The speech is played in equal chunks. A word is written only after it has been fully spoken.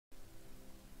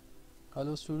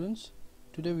Hello students,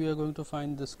 today we are going to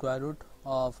find the square root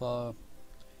of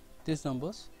these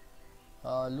numbers.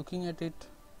 Looking at it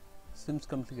seems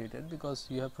complicated because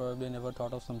you have probably never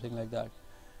thought of something like that,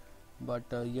 but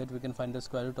yet we can find the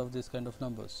square root of this kind of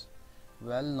numbers.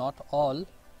 Well, not all,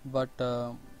 but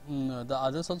the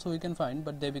others also we can find,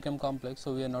 but they become complex,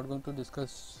 so we are not going to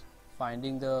discuss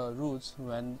finding the roots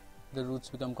when the roots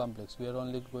become complex. We are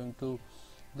only going to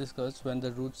discuss when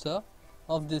the roots are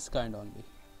of this kind only.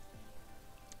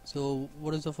 So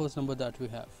what is the first number that we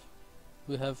have?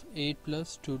 We have 8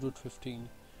 plus 2 root 15,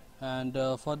 and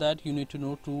for that you need to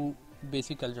know two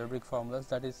basic algebraic formulas.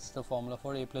 That is the formula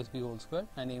for a plus b whole square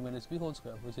and a minus b whole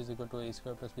square, which is equal to a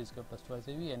square plus b square plus twice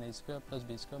ab, and a square plus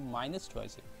b square minus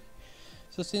twice ab.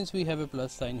 So since we have a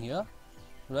plus sign here,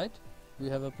 right, we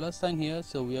have a plus sign here,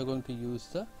 so we are going to use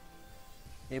the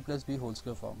a plus b whole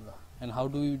square formula. And how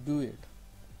do we do it?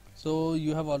 So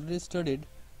you have already studied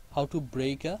how to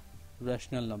break a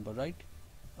rational number, right?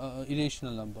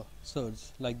 Irrational number,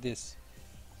 surds, like this.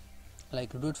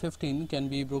 Like root 15 can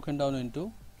be broken down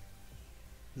into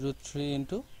root 3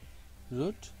 into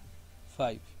root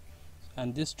 5,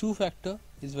 and this 2 factor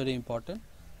is very important.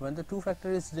 When the 2 factor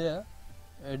is there,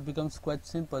 it becomes quite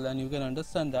simple, and you can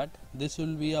understand that this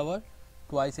will be our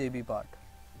twice ab part,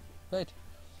 right?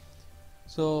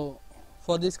 So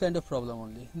for this kind of problem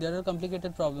only. There are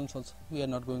complicated problems also, we are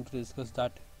not going to discuss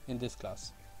that in this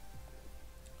class.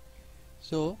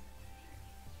 So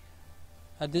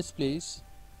at this place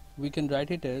we can write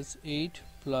it as 8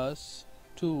 plus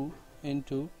 2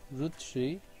 into root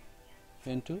 3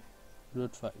 into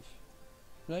root 5,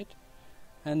 right?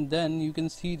 And then you can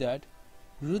see that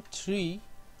root 3,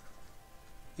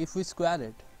 if we square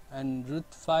it, and root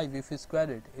 5 if we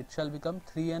square it, it shall become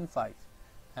 3 and 5,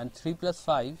 and 3 plus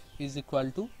 5 is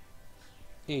equal to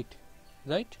 8,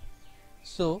 right?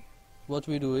 So what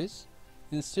we do is,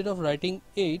 instead of writing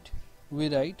 8, we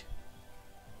write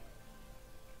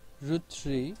root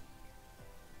 3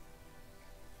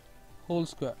 whole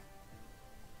square,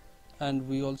 and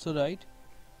we also write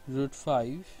root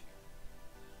 5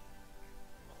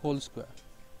 whole square,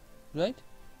 right?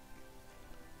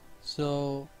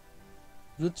 So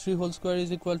root 3 whole square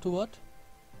is equal to what?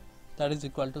 That is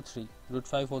equal to 3. Root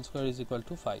 5 whole square is equal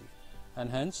to 5, and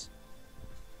hence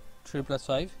 3 plus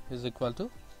 5 is equal to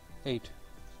 8,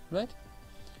 right?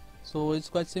 So it's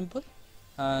quite simple.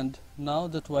 And now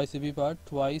the twice ab part,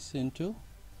 twice into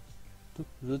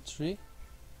root 3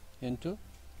 into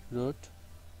root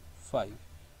 5.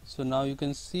 So now you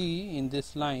can see in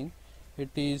this line it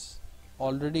is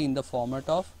already in the format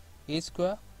of a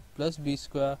square plus b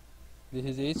square. This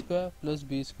is a square plus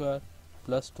b square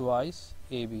plus twice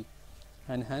ab,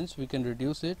 and hence we can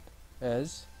reduce it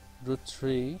as root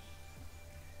 3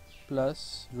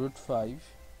 plus root 5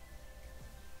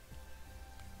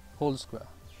 whole square.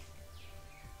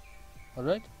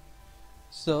 Alright,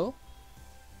 so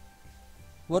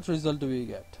what result do we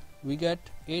get? We get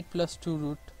 8 plus 2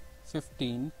 root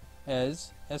 15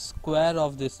 as a square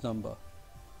of this number.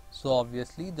 So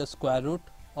obviously the square root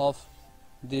of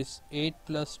this 8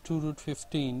 plus 2 root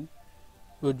 15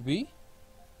 would be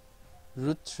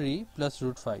root 3 plus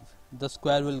root 5. The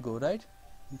square will go, right?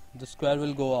 The square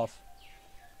will go off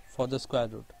for the square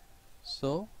root.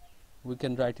 So we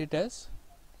can write it as,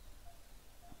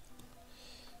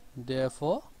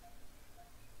 therefore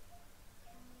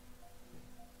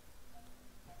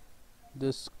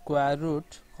the square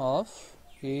root of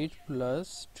 8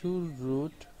 plus 2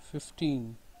 root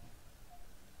 15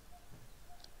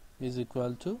 is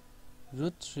equal to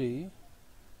root 3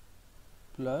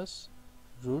 plus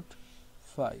root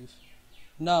 5.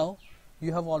 Now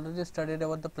you have already studied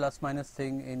about the plus minus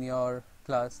thing in your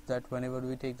class, that whenever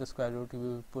we take the square root we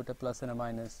will put a plus and a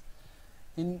minus.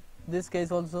 In this case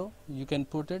also you can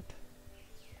put it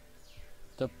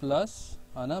the plus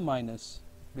and a minus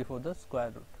before the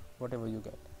square root, whatever you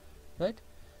get, right?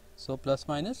 So plus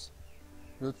minus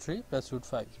root 3 plus root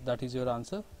 5, that is your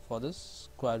answer for this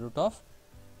square root of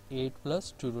 8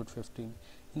 plus 2 root 15.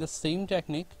 In the same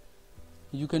technique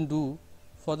you can do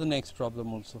for the next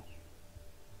problem also.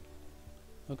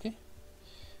 Okay,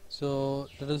 so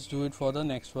let us do it for the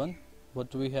next one. What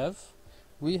do we have?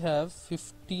 We have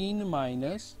 15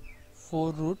 minus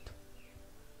 4 root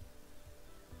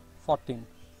 14.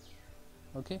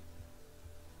 Okay,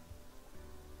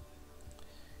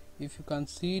 if you can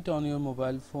see it on your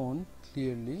mobile phone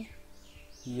clearly,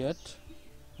 yet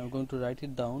I'm going to write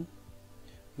it down.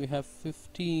 We have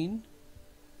 15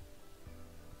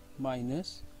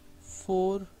 minus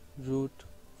 4 root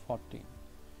 14.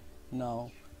 Now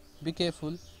be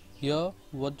careful here,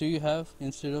 what do you have?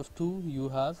 Instead of 2 you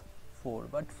have 4,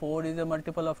 but 4 is a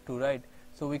multiple of 2, right?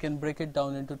 So we can break it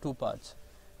down into two parts,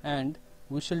 and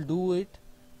we shall do it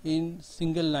in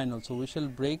single line also. We shall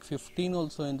break 15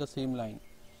 also in the same line.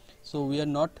 So we are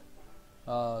not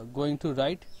going to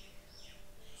write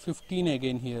 15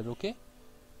 again here, okay?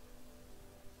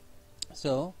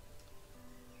 So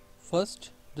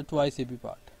first the twice AB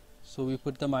part. So we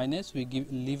put the minus, we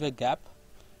leave a gap,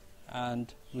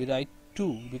 and we write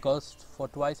 2, because for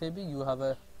twice AB you have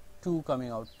a 2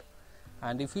 coming out,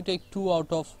 and if you take 2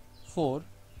 out of 4,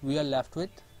 we are left with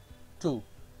 2.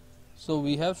 So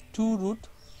we have 2 root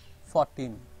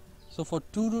 14. So for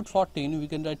 2 root 14 we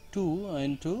can write 2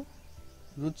 into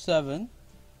root 7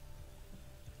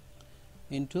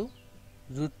 into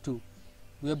root 2.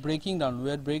 We are breaking down,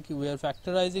 we are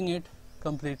factorizing it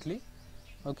completely,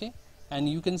 okay? And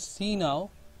you can see now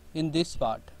in this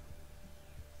part,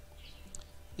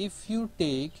 if you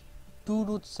take 2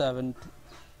 root 7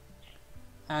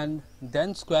 and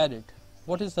then square it,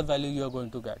 what is the value you are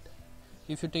going to get?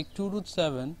 If you take 2 root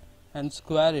 7 and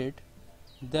square it,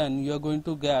 then you are going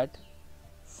to get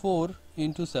 4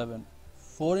 into 7.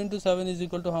 4 into 7 is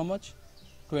equal to how much?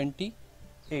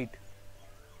 28.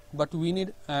 But we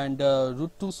need, and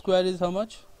root 2 square is how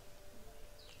much?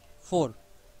 4,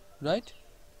 right?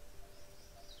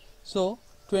 So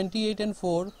 28 and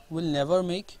 4 will never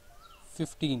make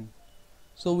 15.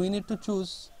 So we need to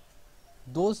choose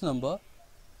those number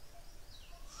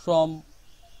from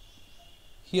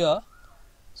here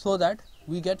so that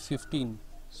we get 15.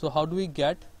 So how do we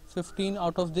get 15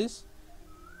 out of this?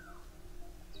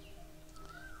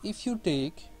 If you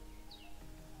take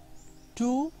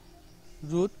 2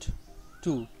 root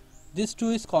 2, this 2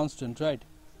 is constant, right?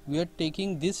 We are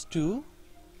taking this 2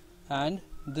 and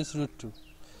this root 2.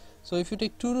 So if you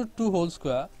take 2 root 2 whole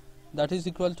square, that is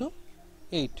equal to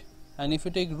 8, and if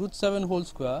you take root 7 whole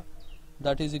square,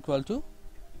 that is equal to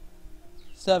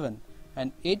 7,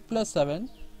 and 8 plus 7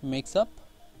 makes up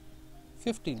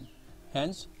 15.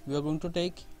 Hence we are going to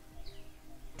take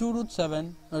 2 root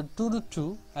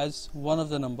 2 as one of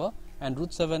the number and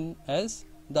root 7 as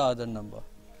the other number.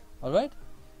 Alright,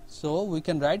 so we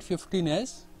can write 15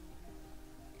 as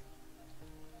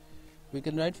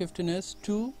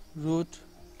 2 root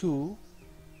 2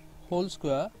 whole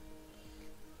square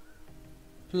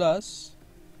plus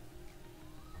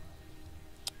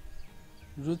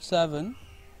root 7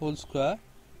 whole square,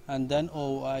 and then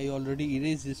I already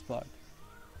erased this part.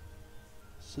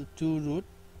 So 2 root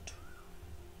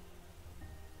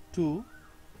 2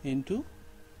 into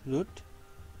root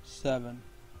 7.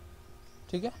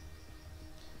 Okay?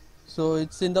 So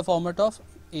it's in the format of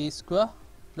a square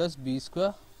plus b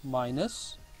square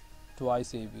minus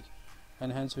twice ab,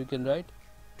 and hence we can write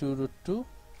 2 root 2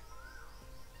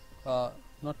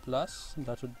 not plus,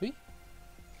 that would be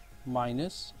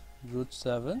minus root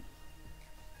 7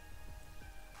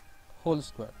 whole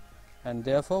square, and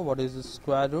therefore what is the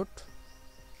square root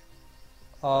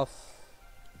of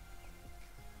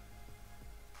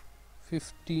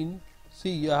 15?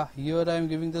 See, here I am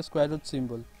giving the square root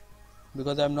symbol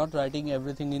because I am not writing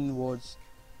everything in words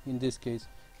in this case.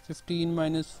 15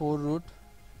 minus 4 root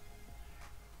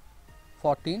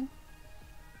 14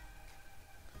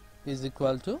 is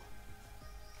equal to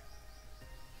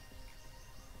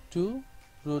 2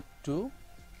 root 2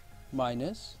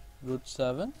 minus root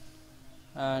 7,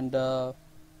 and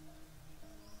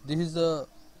this is the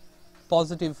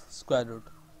positive square root,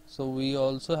 so we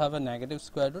also have a negative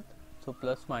square root, so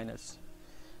plus minus.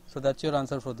 So that's your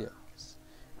answer for there.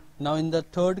 Now in the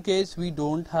third case we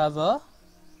don't have a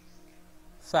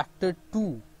factor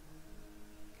 2.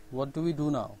 What do we do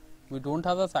now? We don't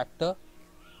have a factor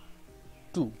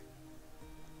 2.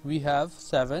 We have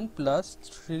 7 plus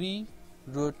 3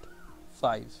 root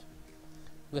 5.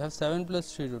 We have 7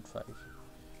 plus 3 root 5.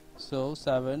 So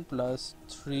 7 plus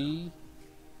 3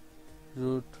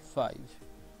 root 5.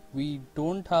 We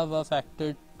don't have a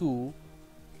factor 2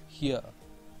 here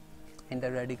in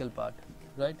the radical part,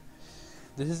 right?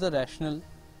 This is the rational,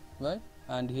 right?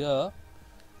 And here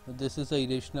this is the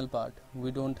irrational part.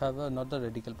 We don't have a, not the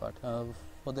radical part.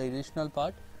 For the irrational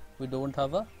part we don't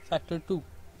have a factor 2.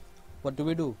 What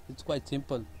do? It's quite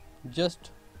simple.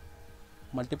 Just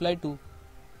multiply 2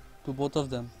 to both of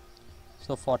them.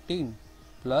 So 14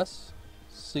 plus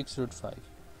 6 root 5.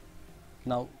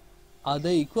 Now are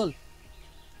they equal?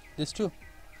 These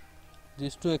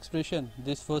two expression,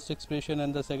 this first expression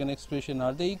and the second expression,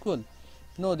 are they equal?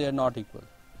 No, they are not equal.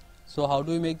 So how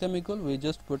do we make them equal? We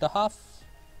just put a half.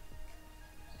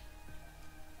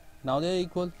 Now they are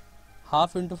equal.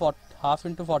 Half into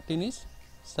 14 is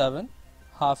 7.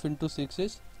 Half into 6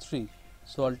 is 3.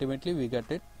 So ultimately we get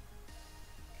it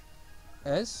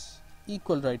as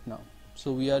equal right now.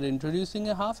 So we are introducing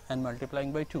a half and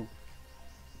multiplying by 2.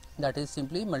 That is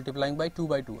simply multiplying by 2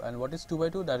 by 2. And what is 2 by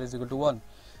 2? That is equal to 1.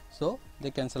 So they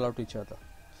cancel out each other.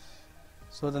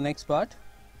 So the next part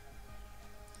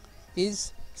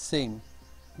is same.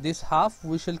 This half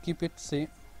we shall keep it same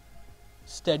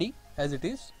steady as it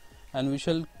is, and we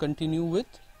shall continue with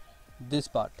this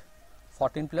part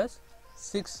 14 plus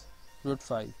 6 root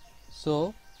 5.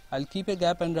 So I'll keep a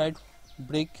gap and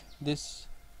break this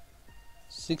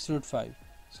 6 root 5.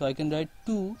 So I can write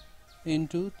 2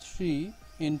 into 3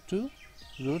 into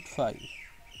root 5.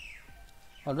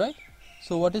 Alright.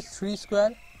 So what is 3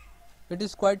 square? It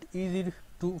is quite easy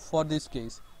to for this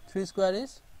case. 3 square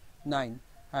is 9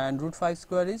 and root 5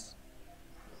 square is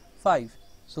 5.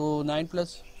 So 9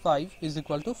 plus 5 is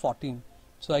equal to 14.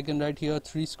 So I can write here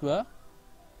 3 square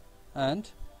and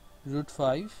root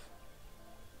 5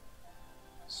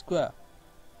 square.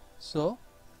 So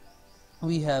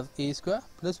we have a square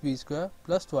plus b square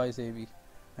plus twice ab,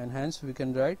 and hence we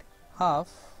can write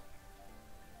half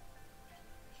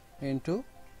into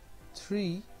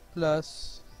 3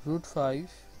 plus root 5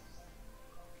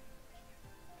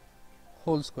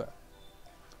 whole square,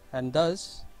 and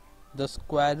thus the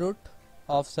square root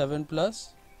of 7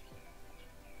 plus,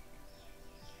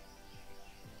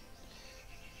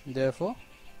 therefore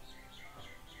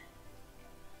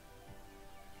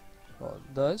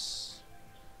thus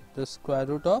the square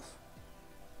root of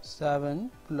 7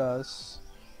 plus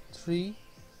 3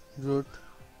 root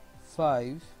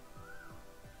 5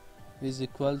 is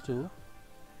equal to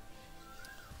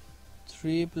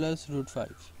 3 plus root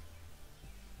 5.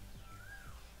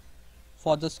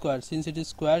 For the square, since it is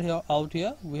square here out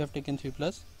here, we have taken 3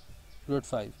 plus root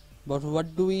 5. But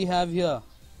what do we have here?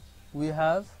 We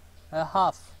have a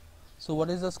half. So what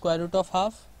is the square root of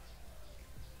half?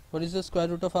 What is the square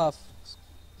root of half?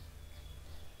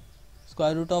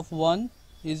 Square root of 1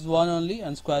 is 1 only,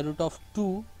 and square root of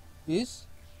 2 is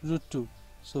root 2.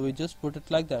 So we just put it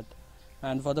like that,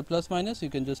 and for the plus minus you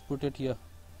can just put it here,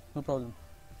 no problem.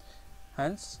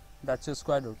 Hence that's your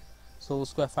square root. So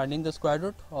finding the square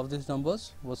root of these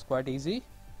numbers was quite easy.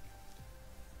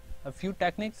 A few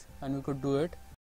techniques and we could do it.